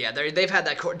 And yeah, they've had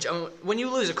that. When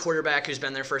you lose a quarterback who's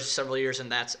been there for several years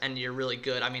and you're really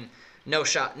good. I mean, no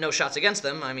shots against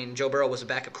them. I mean, Joe Burrow was a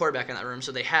backup quarterback in that room,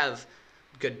 so they have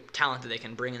good talent that they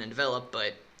can bring in and develop.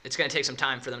 But it's going to take some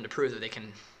time for them to prove that they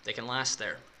can last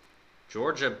there.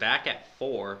 Georgia back at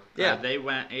 4. Yeah. They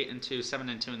went 8-2,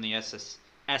 7-2 in the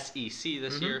SEC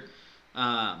this year.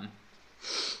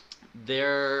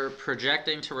 They're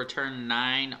projecting to return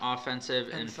 9 offensive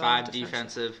and 5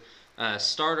 defensive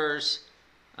starters.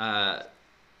 I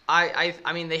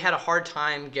mean, they had a hard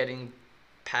time getting.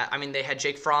 I mean, they had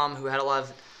Jake Fromm, who had a lot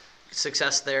of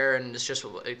success there, and it's just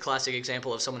a classic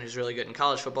example of someone who's really good in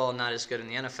college football, not as good in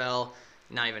the NFL,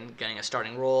 not even getting a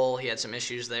starting role. He had some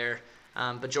issues there.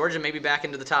 But Georgia may be back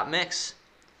into the top mix.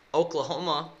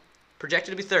 Oklahoma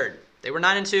projected to be 3rd. They were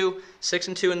 9-2,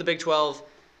 6-2 in the Big 12.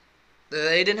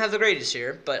 They didn't have the greatest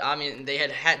year, but I mean they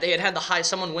had the high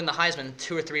someone win the Heisman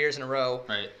 2 or 3 years in a row.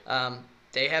 Right.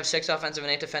 They have 6 offensive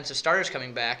and 8 defensive starters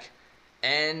coming back,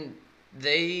 and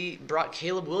they brought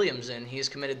Caleb Williams in. He's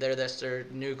committed there. That's their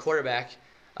new quarterback.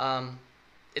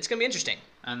 It's gonna be interesting.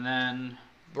 And then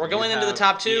We're you going into the have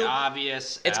top 2. The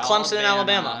obvious. It's Clemson and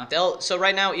Alabama. So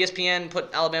right now ESPN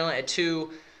put Alabama at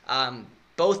 2.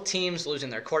 Both teams losing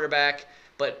their quarterback,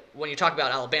 but when you talk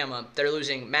about Alabama, they're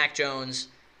losing Mac Jones,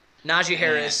 Najee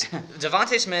Harris,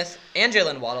 Devontae Smith, and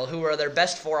Jalen Waddle, who are their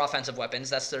best 4 offensive weapons.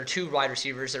 That's their 2 wide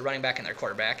receivers, their running back, and their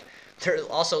quarterback. They're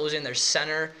also losing their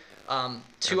center,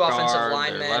 2 Their offensive guard, their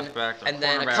linemen, left back, their and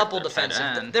then a cornerback, couple their tight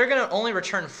defensive. end. They're going to only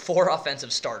return 4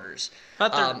 offensive starters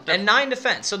But they're and 9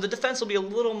 defense. So the defense will be a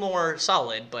little more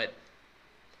solid, but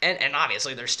and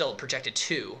obviously they're still projected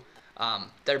 2.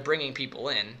 They're bringing people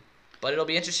in, but it'll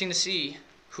be interesting to see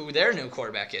who their new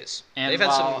quarterback is. And They've had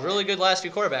while- some really good last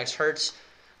few quarterbacks: Hurts,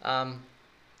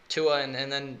 Tua,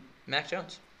 and then Mac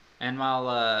Jones. And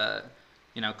while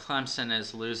Clemson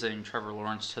is losing Trevor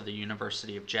Lawrence to the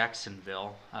University of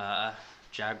Jacksonville,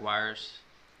 Jaguars.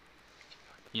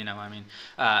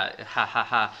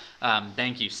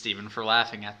 Thank you, Stephen, for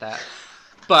laughing at that.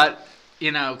 But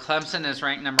Clemson is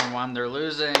ranked number 1. They're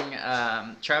losing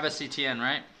Travis Etienne,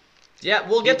 right? Yeah,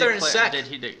 we'll get there in a sec. Did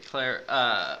he declare?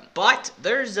 But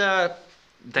there's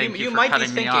Thank you for might be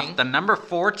cutting me off. thinking- The number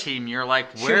 4 team, you're like,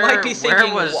 you where might be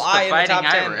thinking was why the in the Fighting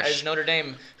top 10 Irish? as Notre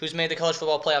Dame, who's made the college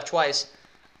football playoff twice.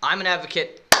 I'm an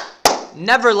advocate.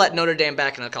 Never let Notre Dame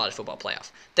back in the college football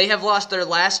playoff. They have lost their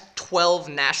last 12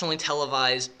 nationally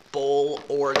televised bowl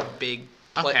or big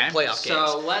playoff games.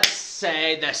 So let's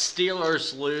say the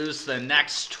Steelers lose the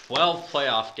next 12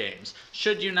 playoff games.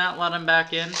 Should you not let them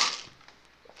back in?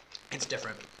 It's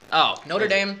different. Oh, Notre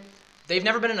Dame, they've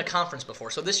never been in a conference before,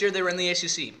 so this year they were in the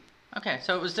ACC. Okay,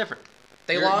 so it was different.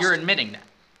 They lost. You're admitting that.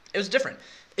 It was different.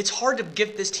 It's hard to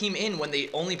get this team in when they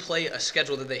only play a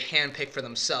schedule that they handpick for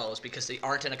themselves because they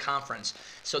aren't in a conference,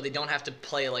 so they don't have to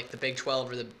play like the Big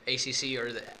 12 or the ACC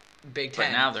or the Big 10.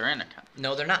 But now they're in a conference.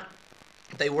 No, they're not.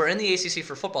 They were in the ACC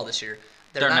for football this year.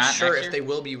 They're not not sure next if year? they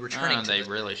will be returning. Oh, they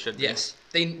really should be. Yes,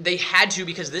 they had to,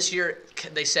 because this year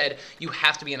they said you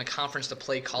have to be in a conference to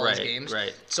play college Right, games.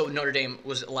 right. So Notre Dame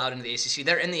was allowed into the ACC.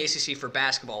 They're in the ACC for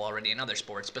basketball already and other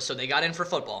sports, but so they got in for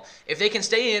football. If they can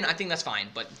stay in, I think that's fine.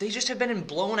 But they just have been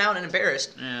blown out and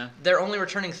embarrassed. Yeah. They're only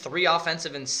returning 3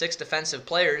 offensive and 6 defensive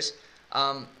players.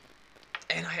 And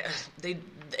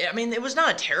it was not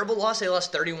a terrible loss. They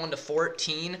lost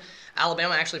 31-14.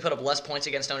 Alabama actually put up less points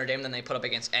against Notre Dame than they put up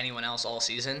against anyone else all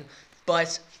season.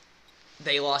 But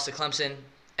they lost to Clemson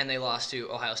and they lost to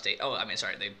Ohio State.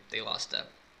 They lost to.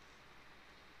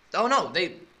 Oh no,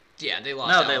 they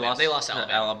lost. No, Alabama. they lost to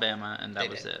to Alabama, and that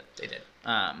was it. They did.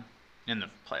 In the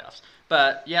playoffs.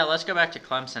 But yeah, let's go back to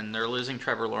Clemson. They're losing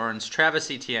Trevor Lawrence,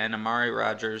 Travis Etienne, Amari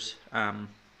Rogers.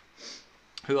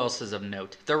 Who else is of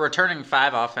note? They're returning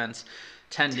 5 offense,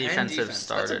 10 defensive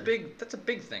started. That's a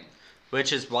big thing.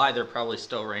 Which is why they're probably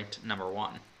still ranked number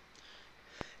 1.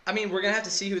 I mean, we're gonna have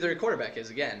to see who their quarterback is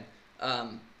again.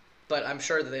 But I'm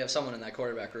sure that they have someone in that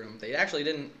quarterback room. They actually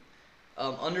didn't.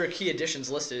 Under key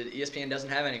additions listed, ESPN doesn't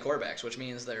have any quarterbacks, which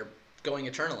means they're going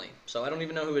eternally. So I don't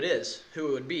even know who it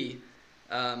would be.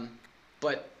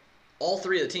 But all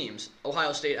 3 of the teams,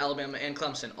 Ohio State, Alabama, and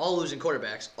Clemson, all losing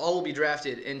quarterbacks, all will be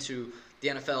drafted into the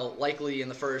NFL, likely in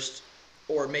the first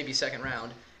or maybe second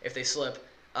round if they slip.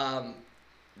 And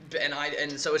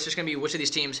so it's just going to be which of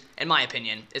these teams, in my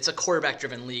opinion, it's a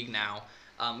quarterback-driven league now.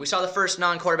 We saw the first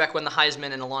non-quarterback win the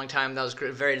Heisman in a long time. That was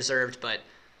very deserved, but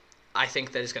I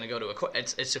think that it's going to go to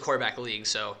it's a quarterback league.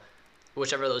 So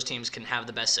whichever of those teams can have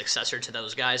the best successor to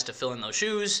those guys to fill in those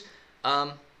shoes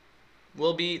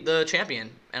will be the champion,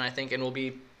 and will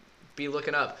be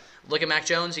looking up. Look at Mac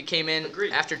Jones. He came in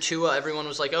after Tua. Everyone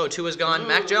was like, "Oh, Tua's gone."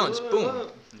 Mac Jones, boom,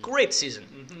 great season,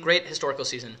 great historical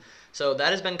season. So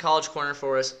that has been College Corner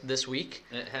for us this week.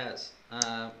 It has.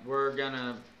 We're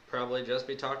gonna probably just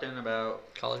be talking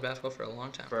about College basketball for a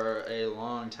long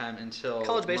time. Until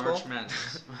College baseball. March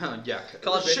Madness. Yeah.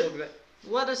 College baseball will be back.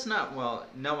 Let us know. Well,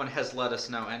 no one has let us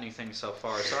know anything so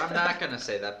far, so I'm not going to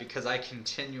say that because I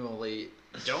continually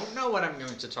don't know what I'm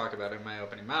going to talk about in my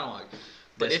opening monologue.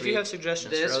 But if you have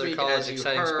suggestions for other college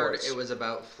exciting sports, it was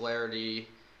about Flaherty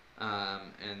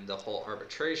and the whole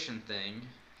arbitration thing.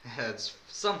 It's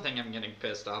something I'm getting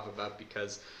pissed off about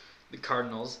because the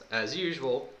Cardinals, as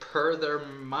usual, per their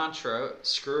mantra,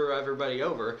 screw everybody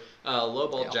over.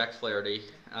 Lowball Jack Flaherty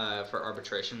for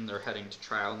arbitration. They're heading to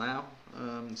trial now.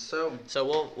 So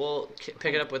we'll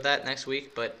pick it up with that next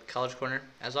week. But College Corner,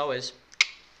 as always.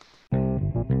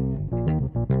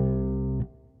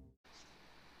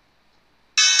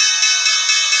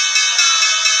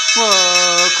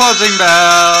 Whoa! Closing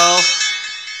bell.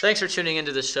 Thanks for tuning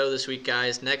into the show this week,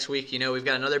 guys. Next week, we've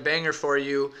got another banger for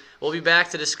you. We'll be back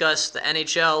to discuss the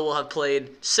NHL. We'll have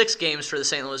played 6 games for the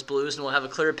St. Louis Blues, and we'll have a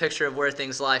clearer picture of where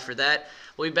things lie for that.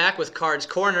 We'll be back with Cards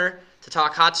Corner to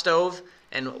talk hot stove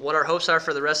and what our hopes are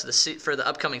for the rest of for the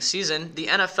upcoming season. The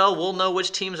NFL will know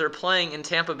which teams are playing in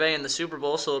Tampa Bay in the Super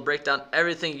Bowl, so we'll break down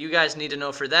everything you guys need to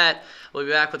know for that. We'll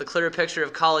be back with a clearer picture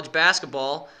of college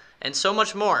basketball and so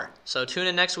much more. So tune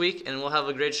in next week, and we'll have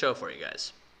a great show for you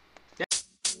guys.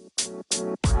 You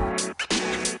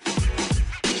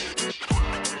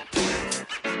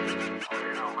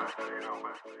know,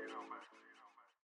 man.